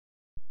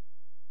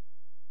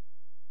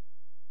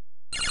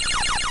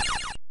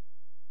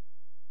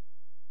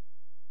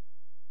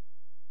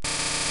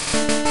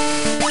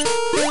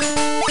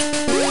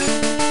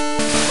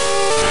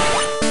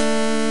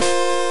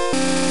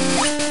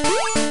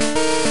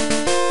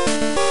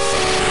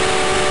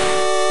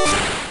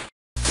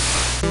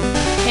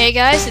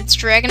Hey guys, it's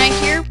Dragonite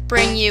here,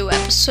 bringing you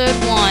episode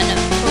 1 of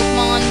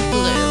Pokemon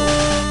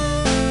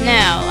Blue.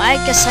 Now, I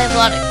guess I have a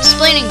lot of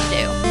explaining to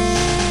do.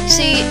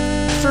 See,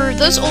 for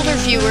those older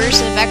viewers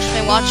that have actually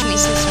been watching me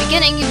since the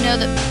beginning, you know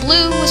that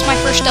Blue was my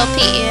first LP,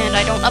 and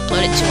I don't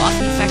upload it too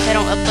often. In fact, I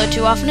don't upload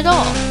too often at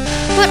all.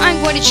 But I'm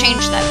going to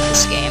change that with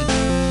this game.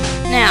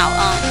 Now,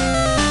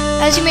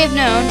 as you may have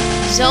known,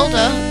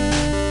 Zelda,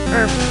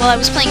 while I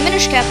was playing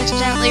Minish Cap,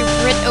 accidentally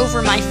writ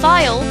over my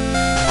file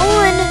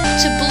on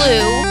to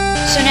Blue.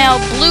 So now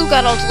Blue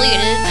got all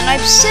deleted, and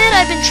I've said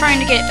I've been trying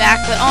to get it back,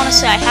 but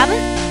honestly I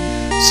haven't.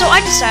 So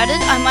I decided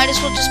I might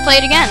as well just play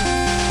it again.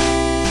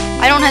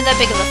 I don't have that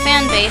big of a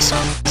fan base,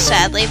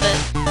 sadly, but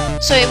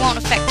so it won't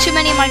affect too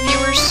many of my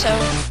viewers,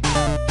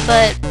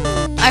 but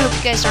I hope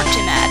you guys aren't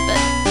too mad, but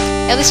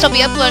at least I'll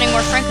be uploading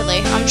more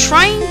frequently.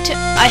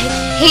 I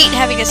hate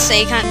having to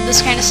say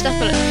this kind of stuff,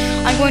 but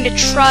I'm going to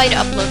try to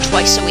upload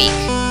twice a week.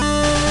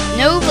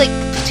 No,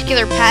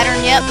 particular pattern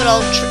yet, but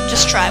I'll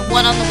just try.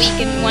 One on the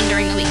weekend, one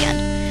during the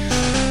weekend.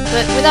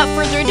 But without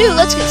further ado,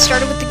 let's get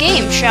started with the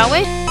game, shall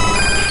we?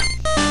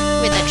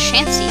 With a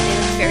Chansey, they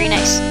look very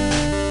nice.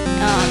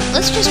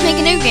 Let's just make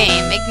a new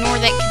game. Ignore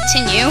that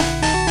continue.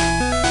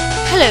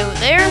 Hello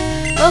there.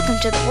 Welcome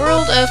to the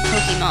world of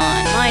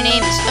Pokemon. My name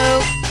is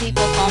Oak.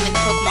 People call me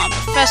the Pokemon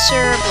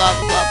Professor, blah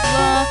blah blah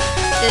blah.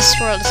 This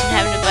world doesn't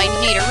have any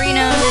neat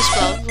arenas,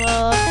 blah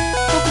blah.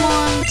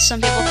 Pokemon, some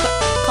people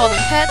call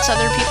them pets,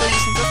 other people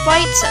use them for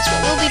fights, that's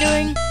what we'll be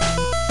doing.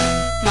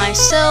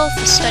 Myself,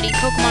 study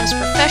Pokemon as a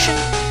profession.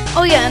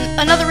 Oh yeah, and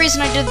another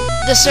reason I did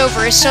this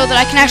over is so that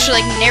I can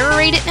actually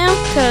narrate it now,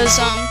 because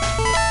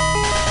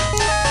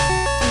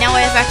now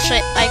I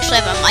actually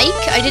have a mic.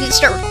 I didn't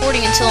start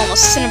recording until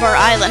almost Cinnabar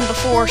Island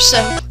before,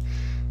 so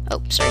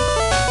oh, sorry.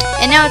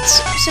 And now it's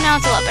a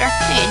lot better.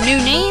 Hey,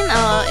 new name,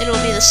 it'll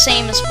be the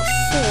same as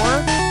before.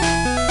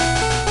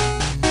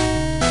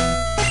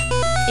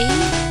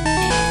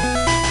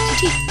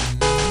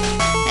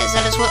 As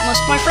that is what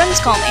most of my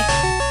friends call me.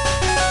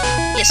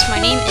 Yes,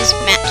 my name is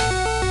Matt.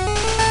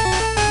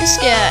 This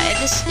guy,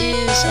 this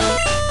is a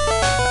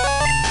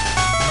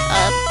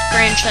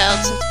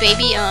grandchild since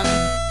baby. I'm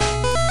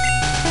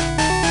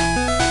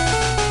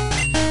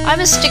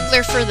a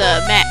stickler for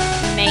the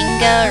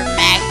manga or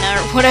magna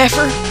or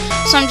whatever,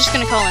 so I'm just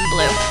gonna call him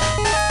Blue.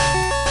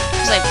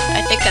 Because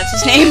I think that's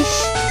his name.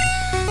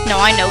 No,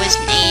 I know his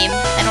name.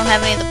 I don't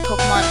have any of the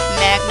Pokemon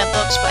Magna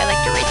books, but I like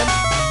to read them.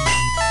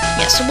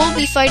 Yeah, so we'll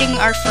be fighting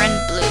our friend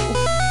Blue.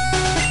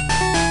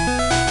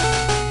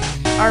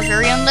 Our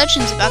very own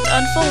legend's about to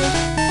unfold.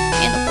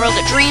 In the world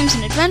of dreams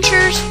and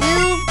adventures,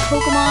 will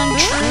Pokemon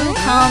true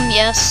come,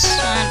 yes,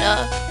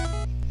 and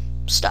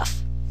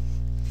stuff.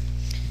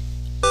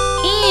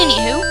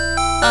 Anywho,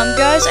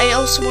 guys, I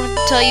also want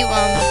to tell you,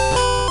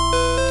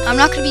 I'm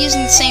not going to be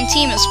using the same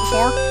team as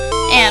before,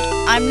 and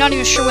I'm not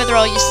even sure whether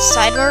I'll use the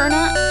sidebar or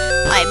not.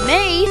 I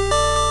may,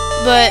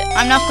 but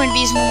I'm not going to be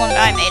using the one that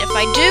I made. If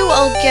I do,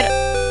 I'll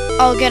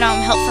get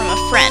help from a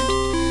friend.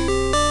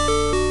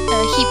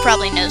 He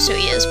probably knows who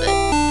he is, but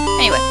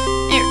anyway.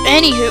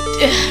 Anywho,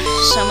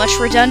 so much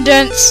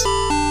redundance.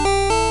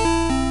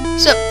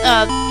 So,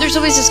 there's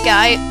always this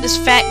guy, this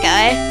fat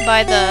guy,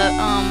 by the,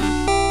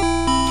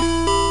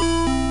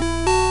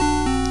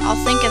 I'll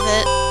think of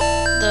it,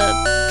 the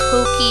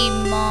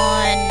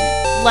Pokemon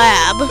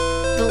lab.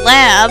 The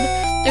lab.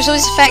 There's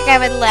always a fat guy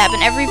by the lab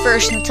in every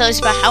version that tells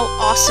you about how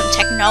awesome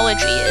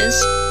technology is.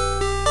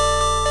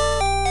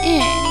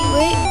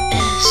 Anyway,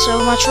 so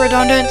much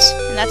redundance.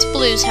 And that's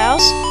Blue's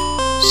house.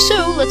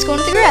 So, let's go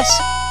into the grass.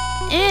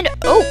 And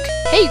Oak.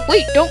 Hey,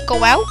 wait, don't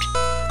go out.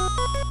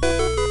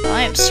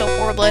 I am so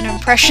horrible at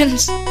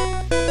impressions.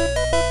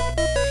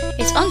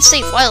 It's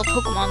unsafe wild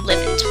Pokemon live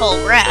in tall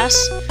grass.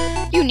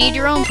 You need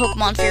your own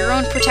Pokemon for your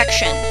own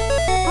protection.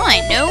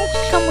 I know.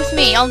 Come with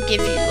me, I'll give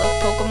you a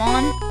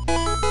Pokemon.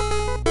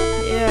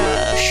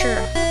 Yeah,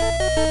 sure.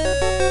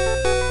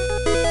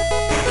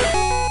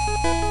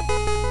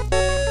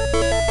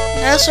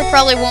 I also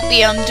probably won't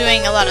be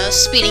doing a lot of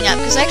speeding up,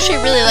 because I actually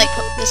really like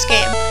this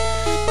game.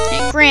 Hey,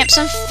 Gramps,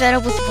 I'm fed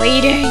up with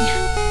waiting.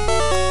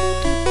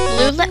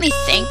 Blue, let me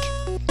think.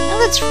 Oh,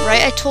 that's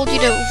right, I told you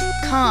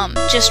to come.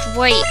 Just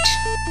wait.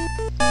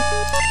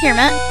 Here,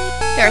 Matt.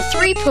 There are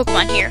 3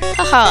 Pokemon here.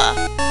 Haha.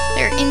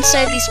 They're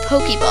inside these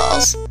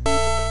Pokeballs.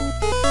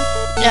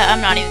 Yeah, I'm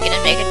not even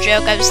gonna make a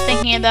joke. I was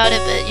thinking about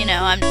it, but, you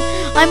know,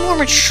 I'm more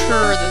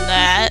mature than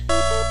that.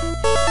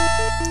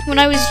 When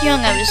I was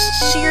young, I was a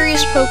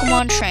serious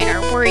Pokemon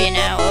trainer. Were you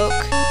now,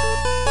 Oak?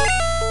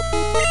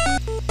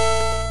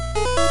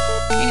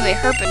 Anyway,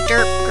 Herp and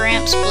Derp,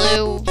 Gramps,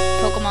 Blue,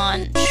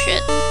 Pokemon,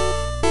 shit.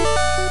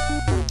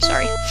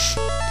 Sorry.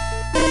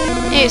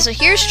 Anyway, so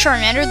here's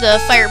Charmander, the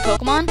fire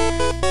Pokemon.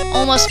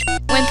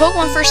 When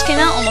Pokemon first came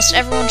out, almost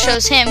everyone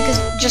chose him,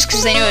 just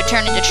because they knew it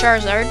turned into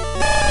Charizard.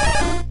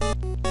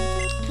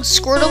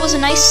 Squirtle was a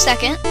nice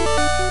second.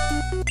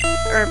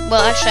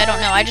 Well, actually, I don't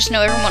know. I just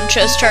know everyone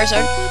chose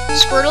Charizard.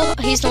 Squirtle,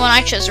 he's the one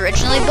I chose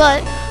originally,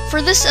 but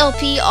for this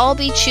LP, I'll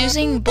be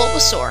choosing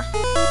Bulbasaur.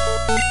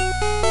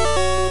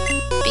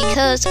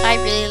 Because I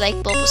really like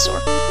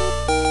Bulbasaur.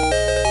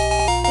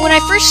 when I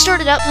first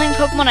started out playing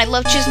Pokemon, I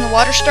loved choosing the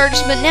water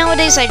starters, but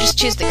nowadays I just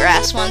choose the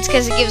grass ones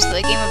because it gives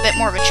the game a bit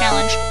more of a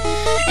challenge.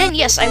 And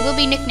yes, I will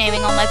be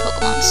nicknaming all my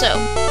Pokemon, so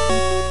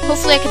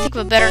hopefully I can think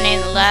of a better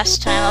name than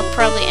last time. I'll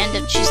probably end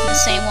up choosing the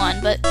same one,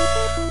 but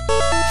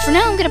for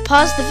now I'm going to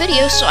pause the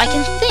video so I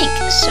can think.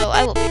 So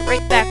I will be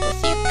right back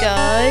with you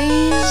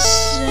guys.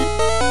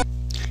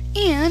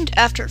 And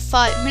after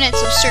 5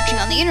 minutes of searching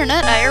on the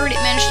internet, I already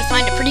managed to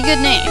find a pretty good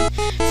name.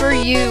 For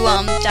you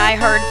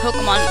die-hard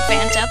Pokemon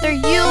fans out there,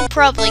 you'll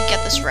probably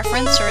get this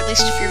reference, or at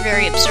least if you're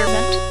very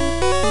observant.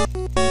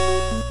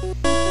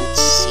 Let's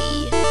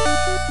see.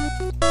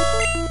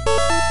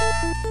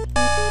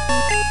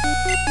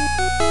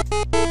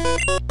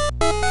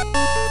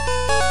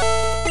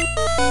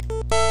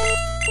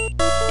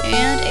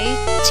 And a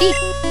T.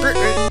 Brute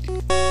Root.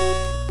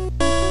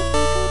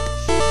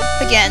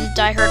 Again,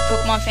 die-hard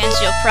Pokemon fans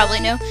you'll probably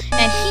know.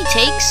 And he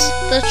takes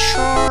the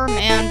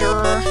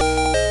Charmander.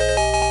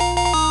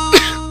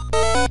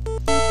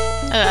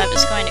 I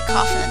was going to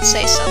cough and then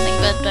say something,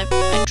 but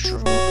I drew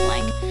a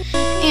blank.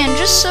 And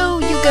just so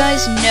you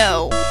guys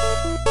know,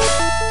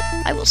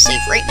 I will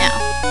save right now.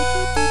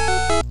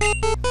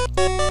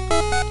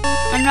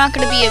 I'm not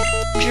going to be a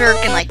jerk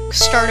and, like,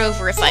 start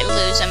over if I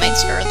lose. I might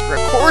start the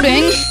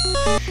recording.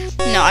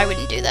 No, I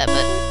wouldn't do that,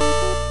 but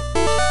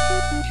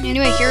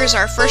anyway, here is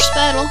our first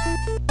battle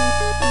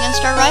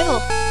against our rival.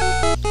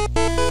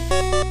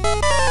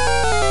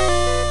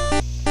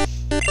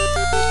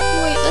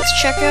 Wait, let's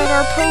check out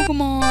our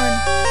Pokemon.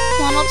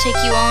 Come on, I'll take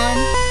you on.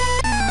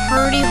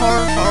 Hardy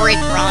har, it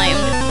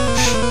rhymed.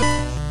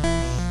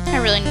 I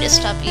really need to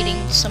stop eating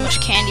so much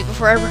candy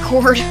before I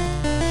record.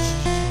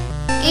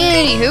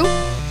 Anywho,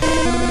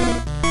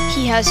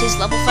 he has his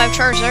level 5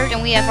 Charizard,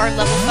 and we have our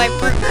level 5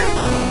 Brute Root.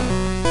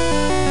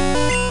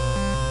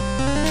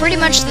 Pretty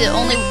much the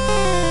only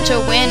to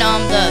win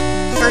the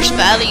first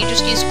battle, you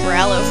just use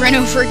Growl over and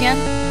over again,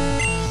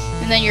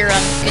 and then you're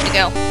good to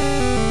go.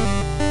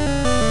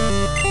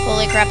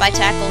 Holy crap! I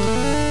tackled,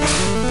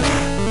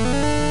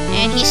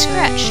 and he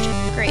scratched.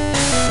 Great.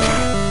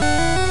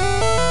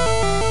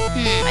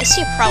 I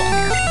see a problem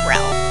here.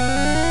 Growl.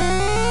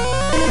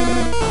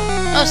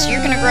 Oh, so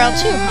you're gonna growl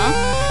too, huh?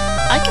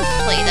 I can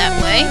play that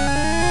way.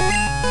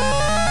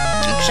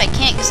 Which I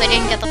can't because I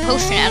didn't get the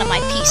potion out of my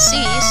PC,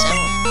 so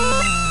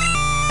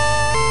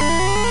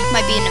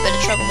might be in a bit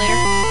of trouble later.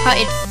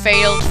 It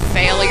failed.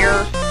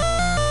 Failure.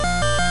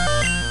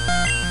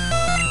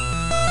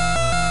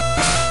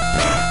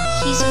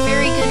 He's a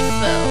very good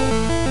foe.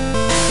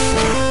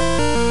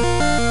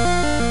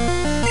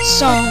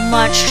 So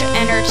much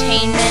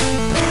entertainment.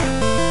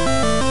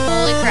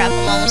 Holy crap,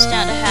 I'm almost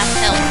down to half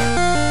health.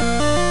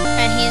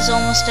 And he's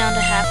almost down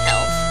to half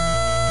health.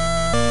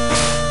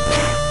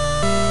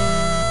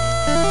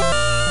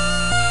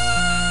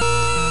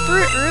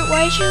 Brute Root,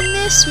 why'd you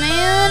miss,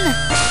 man?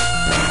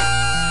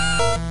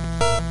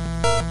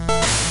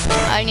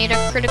 I need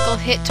a critical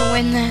hit to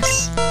win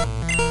this.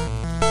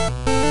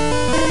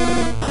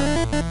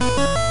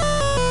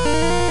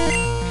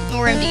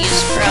 Or him to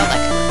use Growl, that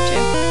could work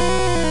too.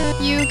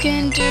 You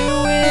can do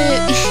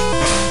it!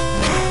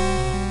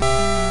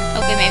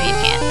 Okay, maybe you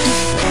can't.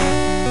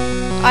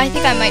 I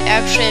think I might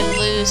actually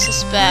lose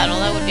this battle.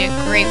 That would be a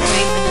great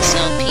way for this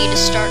LP to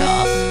start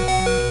off.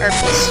 Or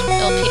for this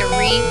LP to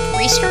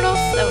restart off?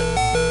 That would...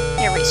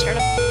 yeah, restart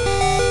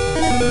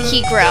off.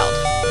 He growled.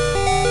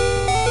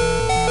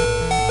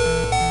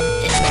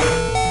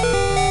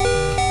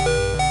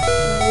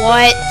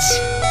 What?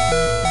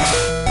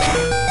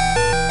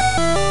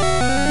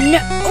 No,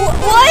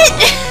 what?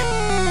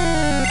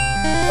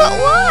 But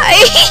why?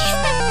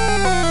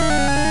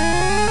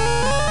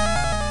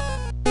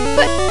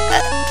 But,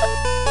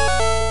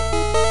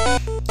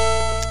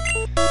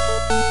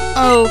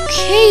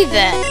 okay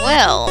then,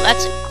 well,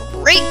 that's a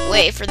great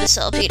way for this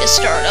LP to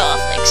start off,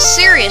 like,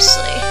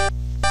 seriously.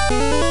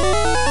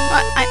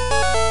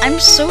 I'm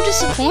so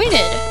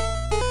disappointed.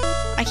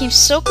 I came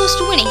so close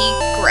to winning. He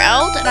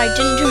growled, and I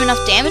didn't do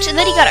enough damage, and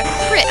then he got a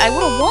crit. I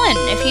would have won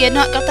if he had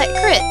not got that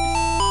crit.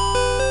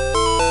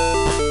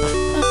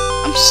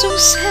 I'm so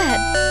sad.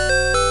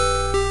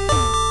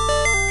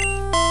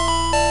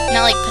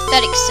 Not like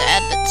pathetic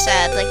sad, but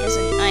sad, like as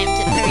in I am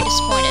very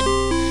disappointed.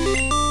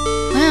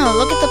 Wow,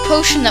 look at the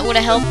potion that would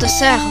have helped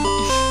us out.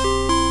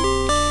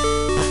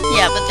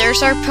 Yeah, but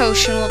there's our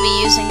potion. We'll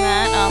be using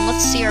that.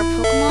 Let's see our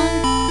Pokemon.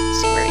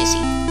 Let's see, where is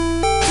he?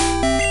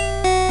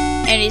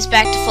 And he's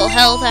back to full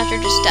health after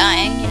just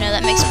dying. You know,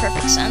 that makes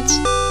perfect sense.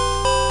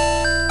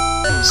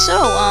 So,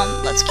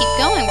 let's keep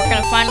going. We're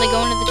gonna finally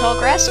go into the tall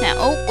grass now.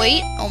 Oh,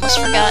 wait, almost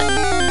forgot.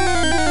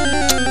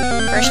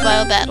 First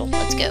wild battle.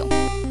 Let's go.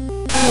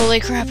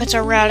 Holy crap, it's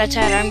a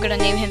Rattata. I'm gonna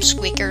name him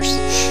Squeakers.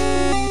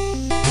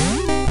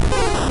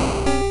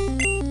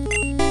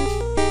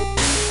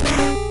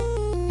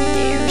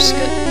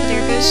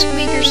 There goes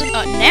Squeakers.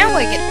 Oh, now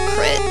I get a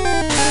crit.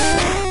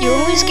 You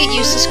always get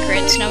useless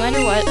crits, no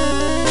matter what. No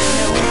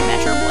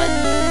matter what.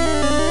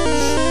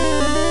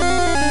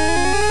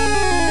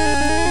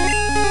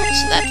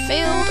 So that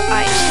failed.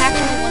 I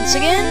tackle once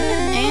again,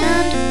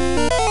 and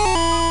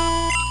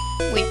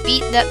we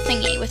beat that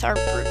thingy with our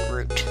brute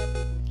root.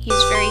 He's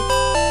very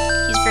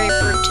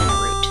brute and a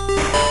root.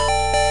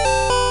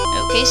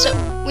 Okay, so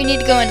we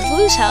need to go into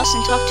Blue's house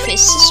and talk to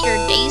his sister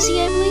Daisy,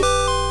 I believe.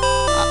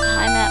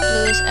 Hi, Matt.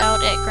 Blue is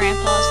out at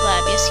Grandpa's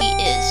lab. Yes, he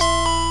is.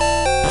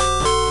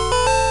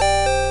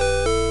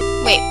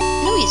 Wait,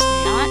 no, he's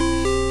not.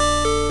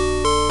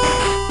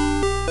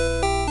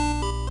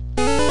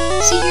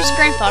 See, here's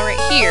Grandpa right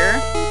here.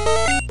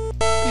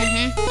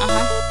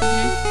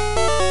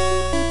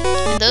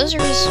 And those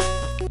are his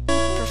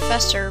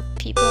professor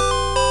people.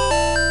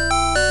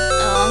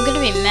 Oh, I'm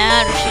gonna be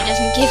mad if she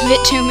doesn't give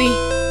it to me.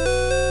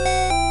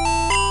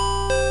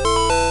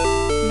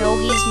 No,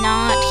 he's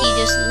not. He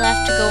just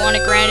left to go on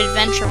a grand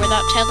adventure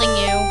without telling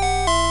you.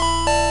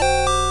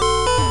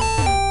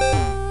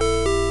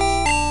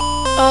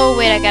 Oh,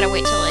 wait, I gotta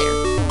wait till later.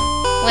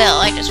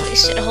 Well, I just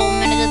wasted a whole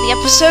minute of the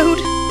episode.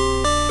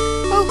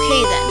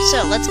 Okay then,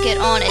 so let's get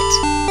on it.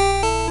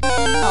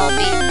 I'll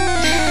be...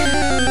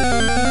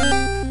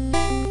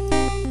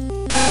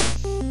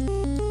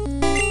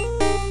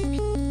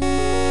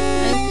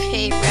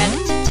 Okay,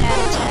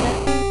 rat-a-tat-a-tat-a.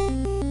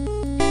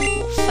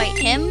 We'll fight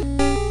him.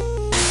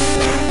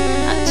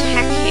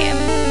 Attack him,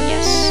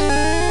 yes.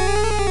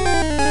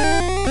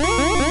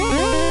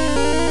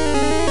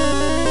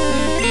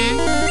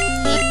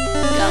 He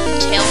got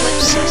tail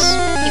whips.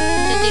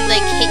 Did he,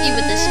 like, hit you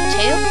with his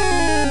tail?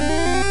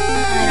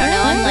 I don't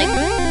know,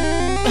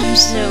 I'm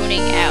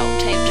zoning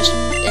out. I'm just...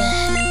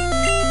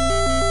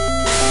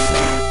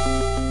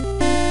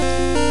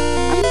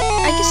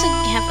 I guess I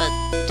have a...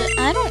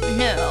 I don't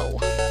know.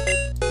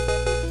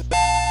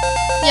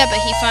 Yeah, but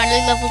he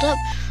finally leveled up.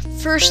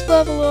 First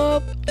level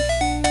up.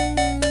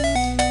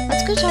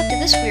 Let's go talk to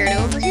this weirdo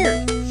over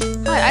here.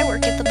 Hi, I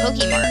work at the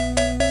Pokemart.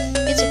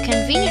 It's a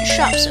convenient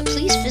shop, so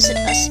please visit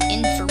us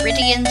in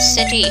Viridian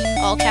City.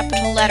 All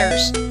capital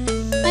letters.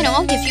 I know,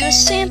 I'll give you a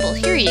sample.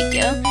 Here you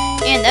go.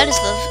 And that is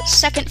the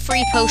second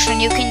free potion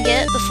you can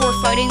get before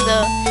fighting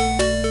the...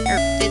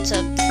 it's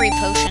a free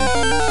potion.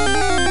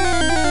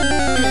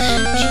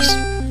 Jeez.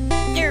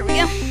 There we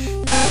go.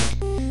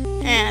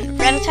 And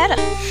rat-a-tat-a.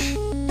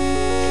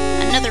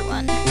 Another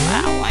one.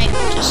 Wow, I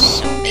am just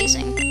so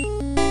amazing.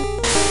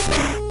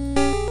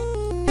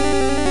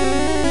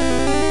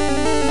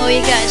 Oh,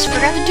 you guys,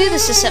 forgot to do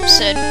this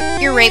episode.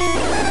 You're raped.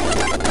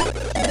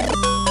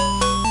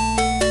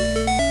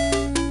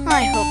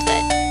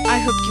 I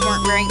hope you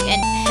weren't wearing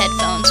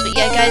headphones, but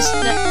yeah, guys,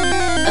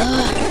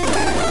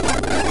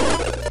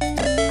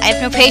 I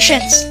have no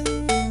patience.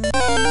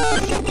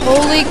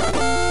 Holy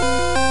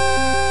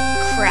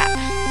crap.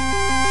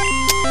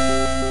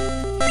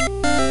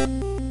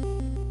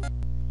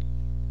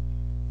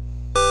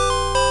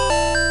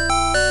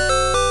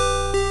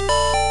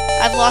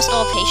 I've lost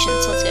all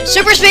patience. Let's go.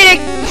 Super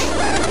speeding!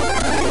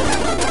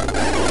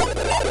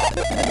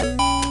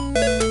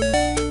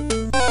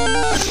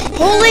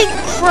 Holy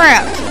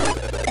crap!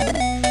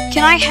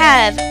 Can I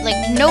have, like,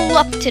 no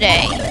luck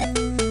today?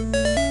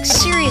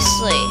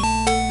 Seriously.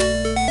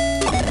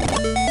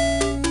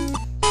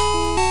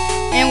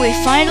 And we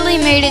finally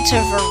made it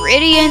to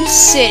Viridian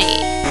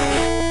City.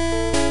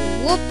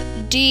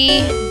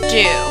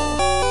 Whoop-dee-doo.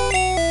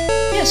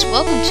 Yes,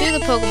 welcome to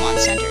the Pokemon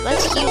Center.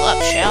 Let's heal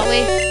up, shall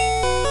we?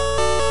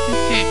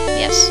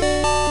 Yes.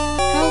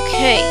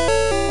 Okay.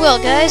 Well,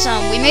 guys,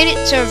 we made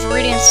it to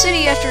Viridian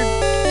City after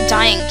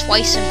dying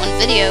twice in one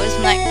video.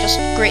 Isn't that just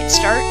a great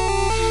start?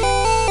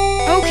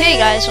 Okay,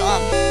 guys,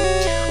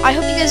 I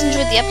hope you guys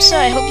enjoyed the episode.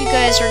 I hope you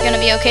guys are going to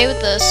be okay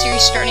with the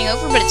series starting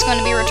over, but it's going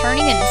to be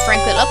returning and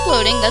frankly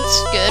uploading. That's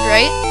good,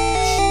 right?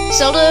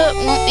 Zelda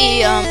won't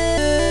be,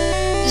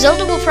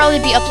 Zelda will probably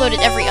be uploaded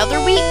every other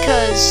week,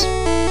 because,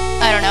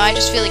 I don't know, I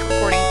just feel like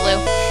recording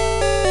Blue.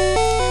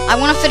 I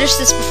want to finish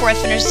this before I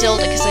finish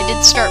Zelda, because I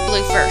did start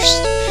Blue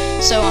first.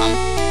 So,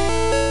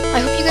 I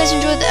hope you guys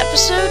enjoyed the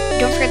episode.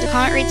 Don't forget to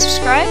comment, rate,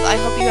 subscribe. I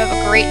hope you have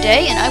a great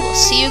day, and I will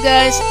see you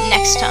guys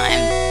next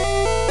time.